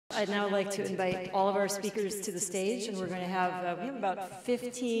I'd now like to invite all of our speakers to the stage, and we're going to have, we have about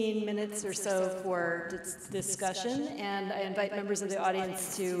 15 minutes or so for discussion, and I invite members of the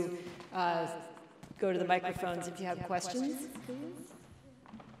audience to go to the microphones if you have questions, please.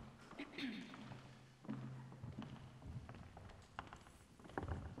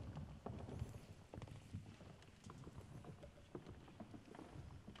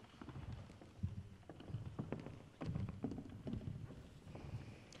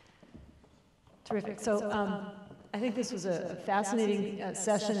 Terrific. So I think this was a fascinating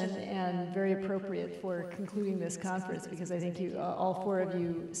session and very appropriate for concluding this conference, because I think you, all four of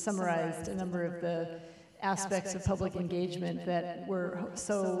you summarized a number of the aspects of public engagement that we're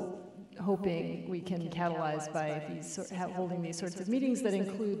so hoping we can catalyze by holding these sorts of meetings that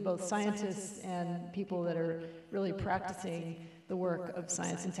include both scientists and people that are really practicing the work of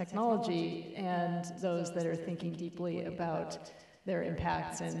science and technology, and those that are thinking deeply about their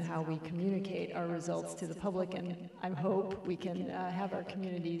impacts and how we communicate our results to the public. And I hope we can have our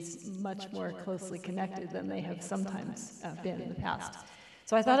communities much more closely connected than they have sometimes been in the past.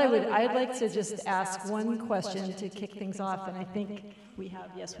 So I thought I'd like to just ask one question to kick things off, and I think we have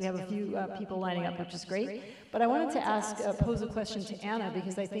a few people lining up, which is great. But I wanted to pose a question to Anna,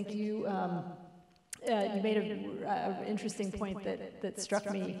 because I think you made an interesting point that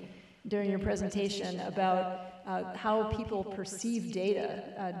struck me during your presentation about how people perceive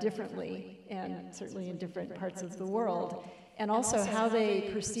data differently, and certainly in different parts of the world, and also how they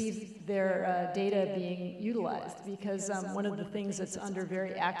perceive their data being utilized. Because one of the things that's under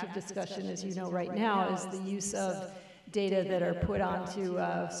very active discussion, as you know right now, is the use of data that are put onto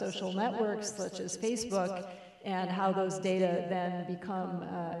social networks such as Facebook, and how those data then become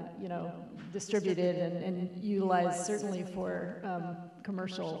distributed and utilized, certainly for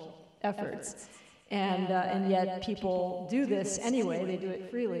commercial efforts. And yet people do this anyway. They do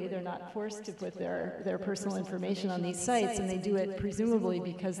it freely. They're not forced to put their personal information on these sites, and they do it presumably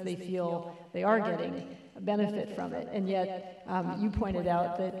because they feel they are getting a benefit from it. And yet you pointed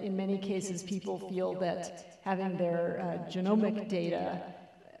out that in many cases people feel that having their genomic data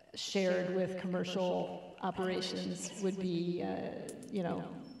shared with commercial operations would be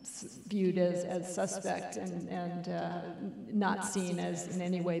viewed as suspect and not seen as in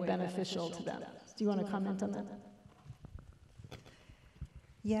any way beneficial to them. Do you want to comment on that?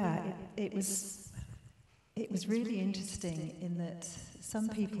 Yeah, it was really interesting in that some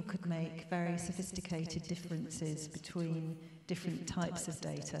people could make very sophisticated differences between different types of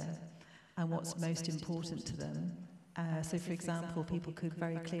data and what's most important to them. So, for example, people could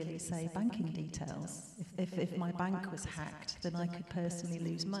very clearly say banking details. If my bank was hacked, then I could personally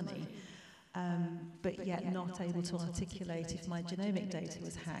lose money, but yet not able to articulate if my genomic data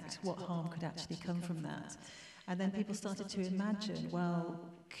was hacked, what harm could actually come from that. And then people started to imagine, well,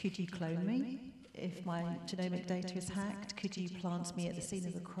 could you clone me if my genomic data is hacked? Could you plant me at the scene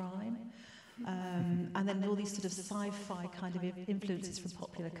of a crime? And then all these sort of sci-fi kind of influences from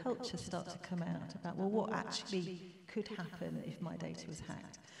popular culture start to come out about, well, what actually could happen if my data was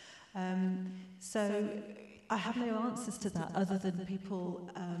hacked? So I have no answers to that, other than people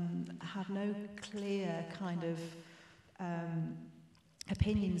have no clear kind of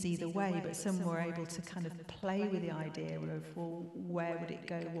opinions either way, but some were able to kind of play with the idea of, well, where would it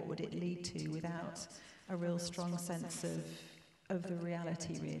go, what would it lead to, without a real strong sense of the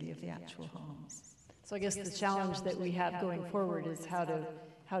reality, really, of the actual harms. So I guess the challenge that we have going forward is how to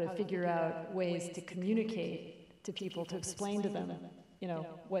figure out ways to communicate to people, to explain to them,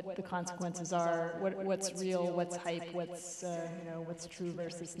 what the consequences are, what's real, what's hype, what's true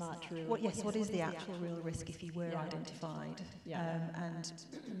versus not true. What is the actual real risk if you were identified? And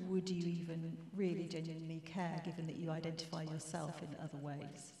would you even really genuinely care, given that you identify yourself in other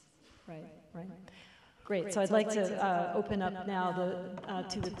ways? Right. Great. So I'd like to open up now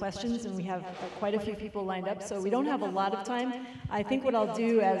to the questions, and we have quite a few people lined up, so we don't have a lot of time. I think what I'll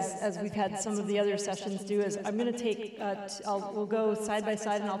do, as we've had some of the other sessions do, is I'm going to take, we'll go side by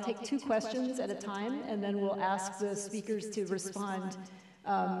side, and I'll take 2 questions at a time, and then we'll ask the speakers to respond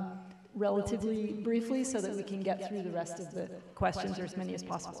relatively briefly so that we can get through the rest of the questions, or as many as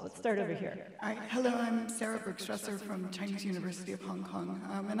possible. Let's start over here. Hello, I'm Sarah Berkstresser from Chinese University of Hong Kong,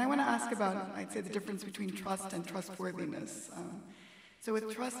 and I want to ask about, I'd say, the difference between trust and trustworthiness. So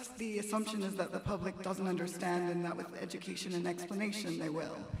with trust, the assumption is that the public doesn't understand, and that with education and explanation they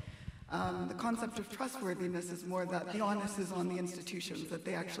will. The concept of trustworthiness is more that the onus is on the institutions, that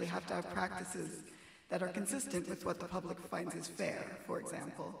they actually have to have practices that are consistent with what the public finds is fair, for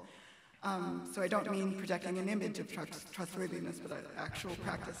example. So I don't mean projecting an image of trustworthiness, but actual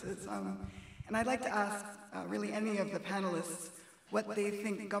practices. And I'd like to ask really any of the panelists what they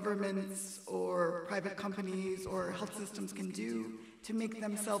think governments or private companies or health systems can do to make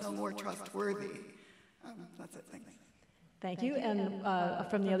themselves more trustworthy. That's it, thanks. Thank you, and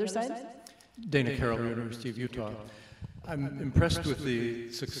from the other side? Dana Carroll, University of Utah. I'm impressed with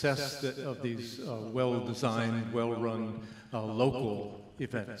the success of these well-designed, well-run local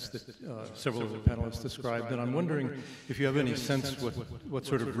events that several of the panelists described, and I'm wondering if you have any sense what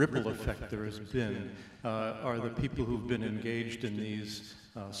sort of ripple effect there has been. Are the people who've been engaged in these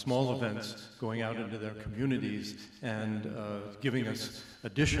small events going out into their communities and giving us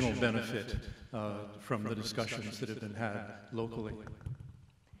additional benefit from the discussions that have been had locally?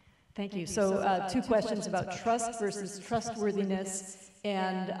 Thank you. So 2 questions about trust versus trustworthiness,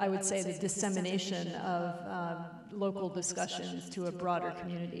 and I would say the dissemination of local discussions to a broader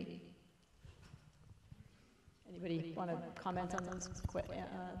community. Anybody want to comment on those,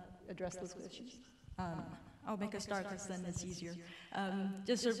 address those questions? I'll make a start because then it's easier.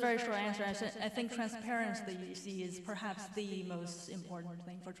 Just a very short answer. I think transparency is perhaps the most important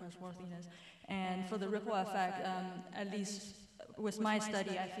thing for trustworthiness. And for the ripple effect, at least with my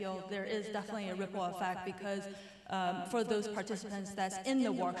study, I feel there is definitely a ripple effect because for those participants that's in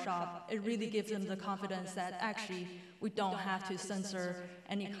the workshop, it really gives them the confidence that actually we don't have to censor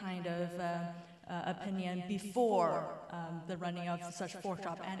any kind of opinion before the running of such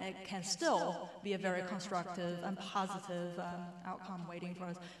workshop, and it can still be a very constructive and positive outcome waiting for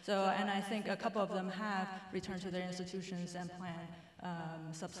us. So, and I think a couple of them have returned to their institutions and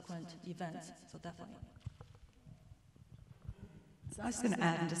planned subsequent events, so definitely. I was going to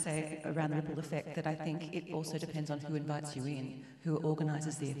add and to say around the ripple effect that I think it also depends on who invites you in, who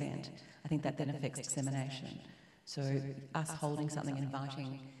organises the event. I think that then affects dissemination. So us holding something and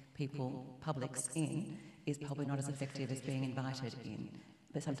inviting people, publics in, is probably not as effective as being invited in.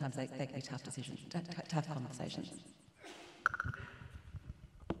 But sometimes they can be tough decisions, tough conversations.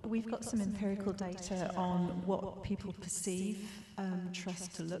 We've got some empirical data on what people perceive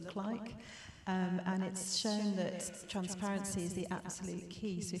trust to look like. And it's shown that transparency is the absolute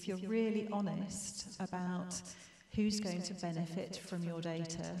key. So if you're really honest about who's going to benefit from your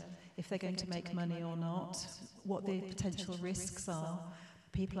data, if they're going to make money or not, what the potential risks are,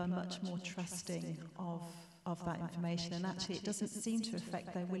 people are much more trusting of that information. And actually it doesn't seem to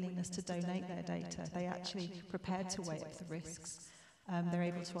affect their willingness to donate their data. They're actually prepared to weigh up the risks. They're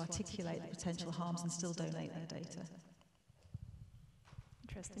able to articulate the potential harms and still donate their data.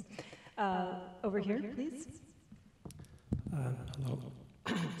 Interesting. Over here, please. Hello.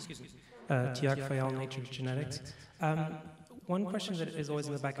 Excuse me. Tiak Fayal, Nature Genetics. One question that is always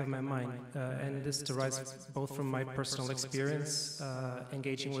in the back of my mind, and this derives both from my personal experience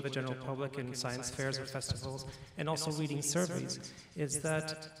engaging with the general public in science fairs or festivals, and also reading surveys, is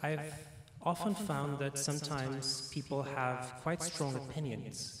that I've often found that sometimes people have quite strong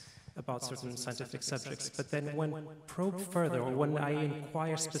opinions about certain scientific subjects, but then when probe further, or when I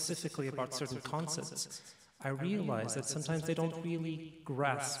inquire specifically about certain concepts, I realize that sometimes they don't really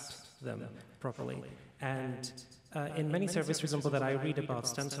grasp them properly. And in many surveys, for example, that I read about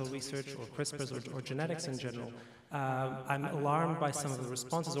stem cell research or CRISPRs or genetics in general, I'm alarmed by some of the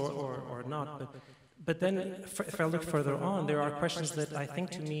responses or not, but then if I look further on, there are questions that I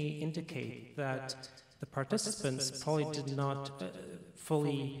think to me indicate that the participants probably did not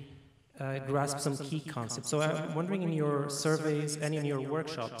fully grasp some key concepts. So I'm wondering, in your surveys and in your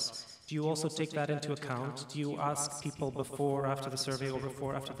workshops, do you also take that into account? Do you ask people before, after the survey, or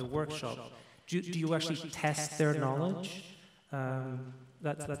before, after the workshop? Do you actually test their knowledge?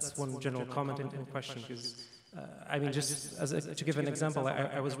 That's one general comment in question, because, I mean, just to give an example,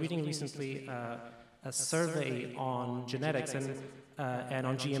 I was reading recently a survey on genetics and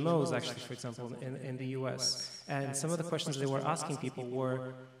on GMOs, actually, for example, in the US. And some of the questions they were asking people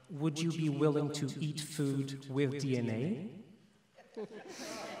were, would you be willing to eat food with DNA?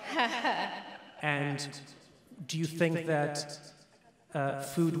 And do you think that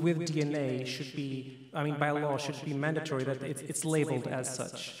food with DNA should be, I mean, by law, should be mandatory, that it's labeled as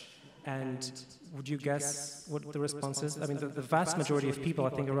such? And would you guess what the response is? I mean, the vast majority of people, I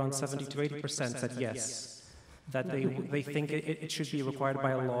think around 70 to 80%, said yes, that they think it should be required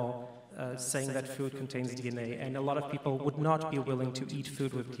by law, saying that food contains DNA, and a lot of people would not be willing to eat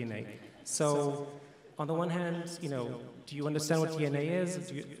food with DNA. So, on the one hand, you know, do you understand what DNA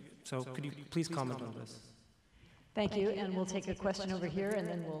is? So, could you please comment on this? Thank you, and we'll take a question over here, and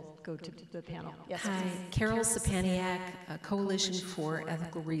then we'll go to the panel. Yes, Hi, Carol Sapaniak, Coalition for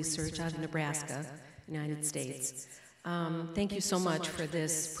Ethical Research out of Nebraska, United States. Thank you so much for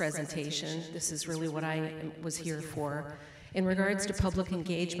this presentation. This is really what I was here for. In regards to public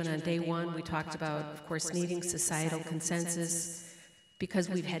engagement, on day one, we talked about, of course, needing societal consensus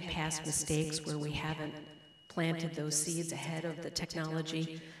because we've had past mistakes where we haven't planted those seeds ahead of the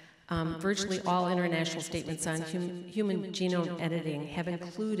technology. Virtually all international statements on human genome editing have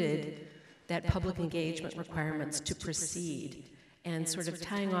included that public engagement requirements to proceed. And sort of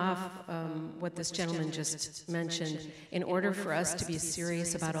tying off what this gentleman just mentioned, in order for us to be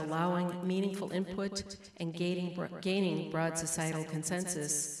serious about allowing meaningful input and gaining broad societal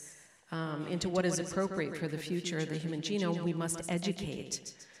consensus into what is appropriate for the future of the human genome, we must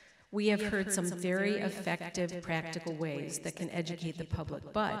educate. We have heard some very effective, practical ways that can educate the public,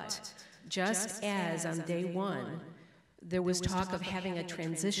 but just as on day one, there was talk of having a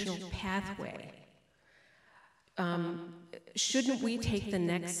transitional pathway, shouldn't we take the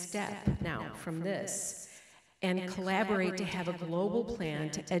next step now from this and collaborate to have a global plan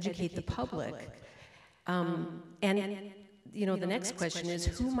to educate the public? And you know, the next question is,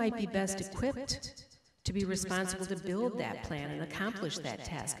 who might be best equipped to be responsible to build that plan and accomplish that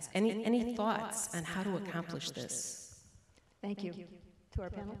task? Any thoughts on how to accomplish this? Thank you. To our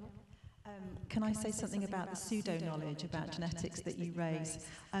panel. Can I say something about the pseudo-knowledge about genetics that you raise?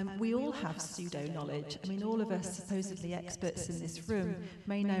 We all have pseudo-knowledge. I mean, all of us supposedly experts in this room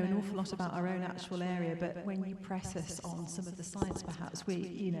may know an awful lot about our own actual area, but when you press us on some of the science, perhaps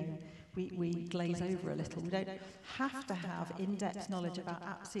we glaze over a little. We don't have to have in-depth knowledge about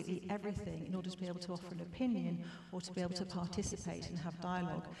absolutely everything in order to be able to offer an opinion or to be able to participate and have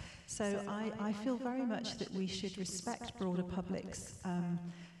dialogue. So I feel very much that we should respect broader publics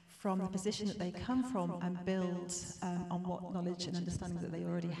from the position that they come from and build on what knowledge and understanding that they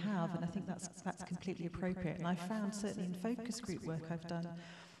already have, and I think that's completely appropriate. And I've found, certainly in focus group work I've done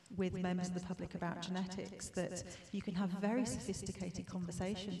with members of the public about genetics, that you can have very sophisticated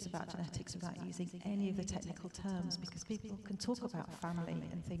conversations about genetics without using any of the technical terms, because people can talk about family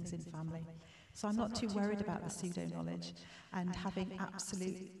and things in family. So I'm not too worried about the pseudo-knowledge and having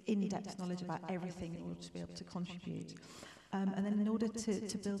absolute in-depth knowledge about everything in order to be able to contribute. And then in order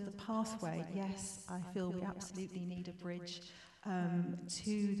to build the pathway, yes, I feel we absolutely need a bridge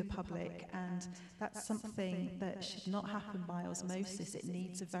to the public, and that's something that should not happen by osmosis. It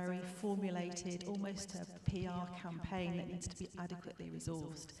needs a very formulated, almost a PR campaign that needs to be adequately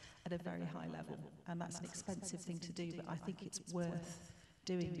resourced at a very high level, and that's an expensive thing to do, but I think it's worth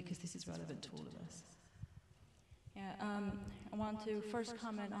doing because this is relevant to all of us. Yeah, I want to first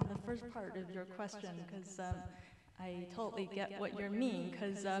comment on the first part of your question, because I totally get what you mean,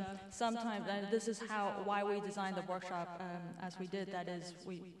 because sometimes, this is why we designed the workshop as we did, that is,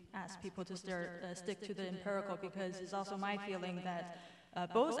 we asked people to stick to the empirical, because it's also my feeling that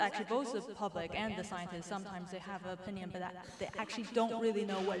both the public and the scientists, sometimes they have an opinion, but they actually don't really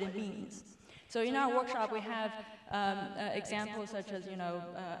know what it means. So in our workshop, we have examples such as,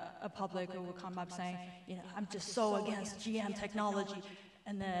 a public who will come up saying, I'm just so against GM technology.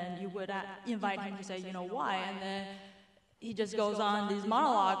 And then you would invite him to say, why? And then he just goes on this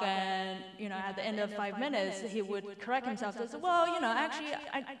monologue, and, at the end of 5 minutes, he would correct himself and say, well, actually,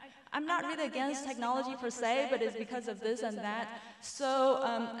 I'm not really against technology per se, but it's because of this and that. So,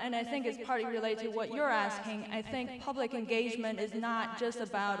 and I think it's partly related to what you're asking. I think public engagement is not just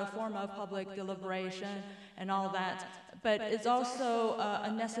about a form of public deliberation and all that, but it's also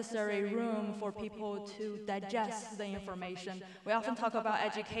a necessary room for people to digest the information. We often talk about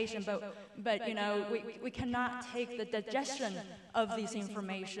education, but we cannot take the digestion of this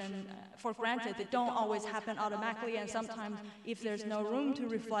information for granted. They don't always happen automatically, and sometimes if there's no room to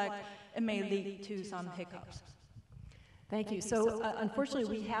reflect, it may lead to some hiccups. Thank you. So unfortunately,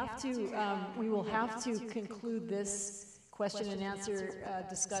 we will have to conclude this question and answer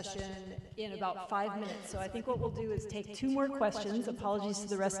discussion in about 5 minutes. So I think what we'll do is take 2 more questions. Apologies to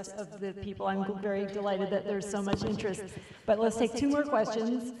the rest of the people. I'm very delighted that there's so much interest. But let's take 2 more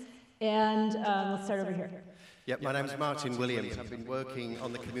questions, and let's start over here. Yep, my name's Martin Williams. I've been working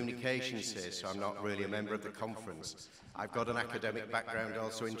on the communications here, so I'm not really a member of the conference. I've got an academic background,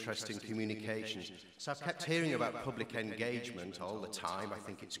 also interested in communications. So I've kept hearing about public engagement all the time. I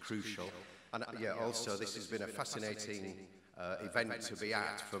think it's crucial. And yeah, also this has been a fascinating event to be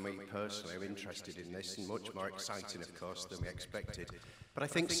at for me personally. I'm interested in this, and much more exciting, of course, than we expected. But I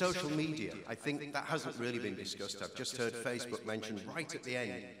think social media, I think that hasn't really been discussed. I've just heard Facebook mentioned right at the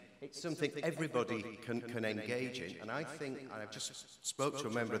end. It's something everybody can engage in, and I think, and I've just spoke to a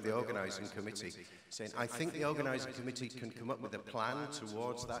member of the organising committee, saying I think the organising committee can come up with a plan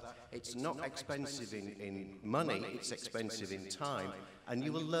towards that. It's not expensive in money, it's expensive in time, and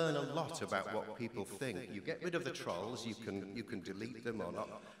you will learn a lot about what people think. You get rid of the trolls, you can delete them or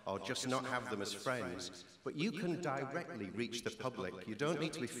not, or just not have them as friends, but you can directly reach the public. You don't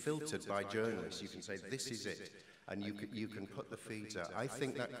need to be filtered by journalists. You can say, this is it. and you can put the feeds out. I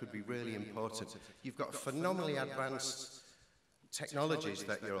think that could be really important. You've got phenomenally advanced technologies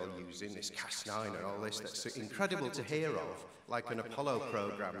that you're all using, this Cas9 and all this, that's incredible to hear of, like an Apollo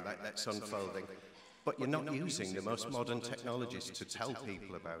program that's unfolding, but you're not using the most modern technologies to tell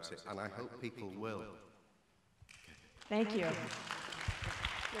people about it, and I hope people will. Thank you.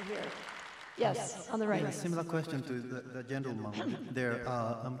 We're here. Yes, on the right. Yeah, similar question to the gentleman there.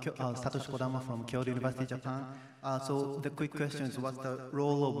 I'm Satoshi Kodama from Kyoto University, Japan. So the quick question is, what's the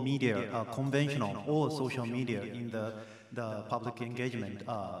role of media, conventional or social media, in the public engagement?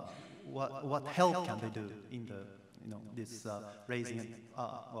 What help can they do in the this raising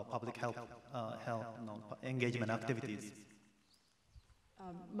public health engagement activities?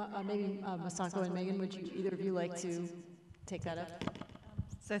 Maybe Masako and Megan, would you either of you like to take that up?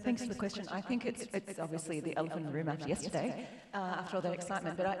 So thanks for the question. I think it's obviously the elephant in the room after yesterday, after all that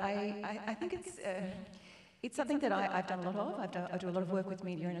excitement. But I think it's something that I've done a lot of. I do a lot of work with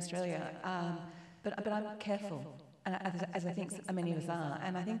media in Australia, but I'm careful, as I think many of us are.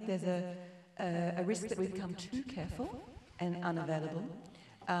 And I think there's a risk that we become too careful and unavailable.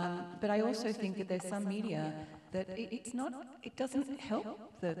 But I also think that there's some media that it doesn't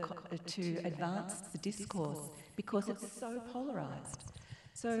help to advance the discourse because it's so polarised.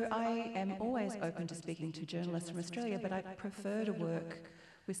 So I am always open to speaking to journalists from Australia, but I prefer to work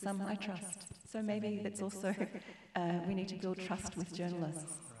with someone I trust. So maybe that's also, we need to build trust with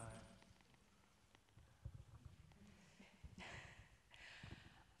journalists.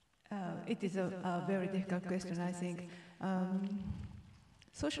 It is a very difficult question, I think.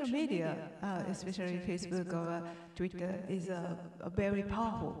 Social media, especially Facebook or Twitter, is a very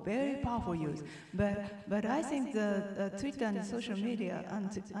powerful use. But I think the Twitter and social media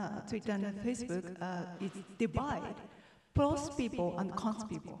and Twitter and Facebook is divide pros people and cons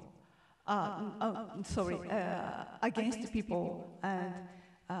people. Against people and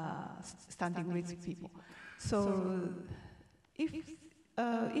standing with people. So if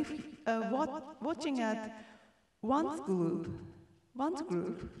watching at one group,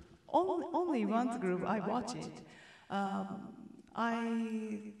 only one group, I watch it.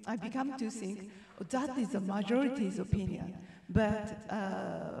 I become to think that is the majority's opinion, but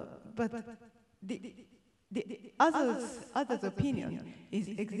the others' opinion is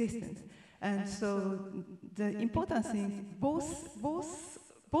existence, and so the important thing both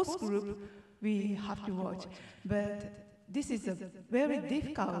groups we have to watch, but this is a very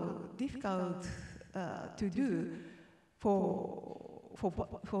difficult to do for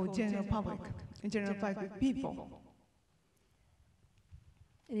general public people.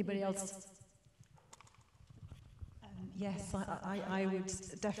 Anybody else? Yes, I would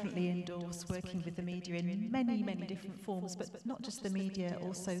definitely endorse working with the media in many different forms, but not just the media,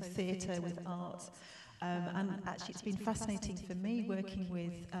 also theatre with art. And actually it's been fascinating for me working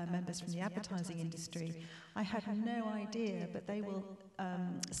with members from the advertising industry. I had no idea, but they will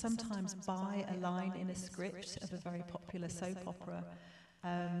sometimes buy a line in a script of a very popular soap opera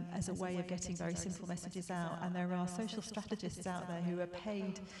as a way of getting very simple messages out. And there are social strategists out there who are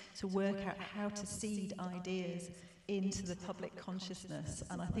paid to work out how to seed ideas into the public consciousness.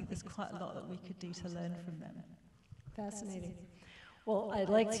 And I think there's quite a lot that we could do to learn from them. Fascinating. Well, I'd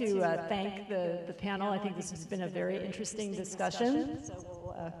like to thank the panel. I think this has been a very interesting discussion. So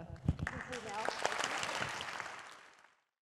we'll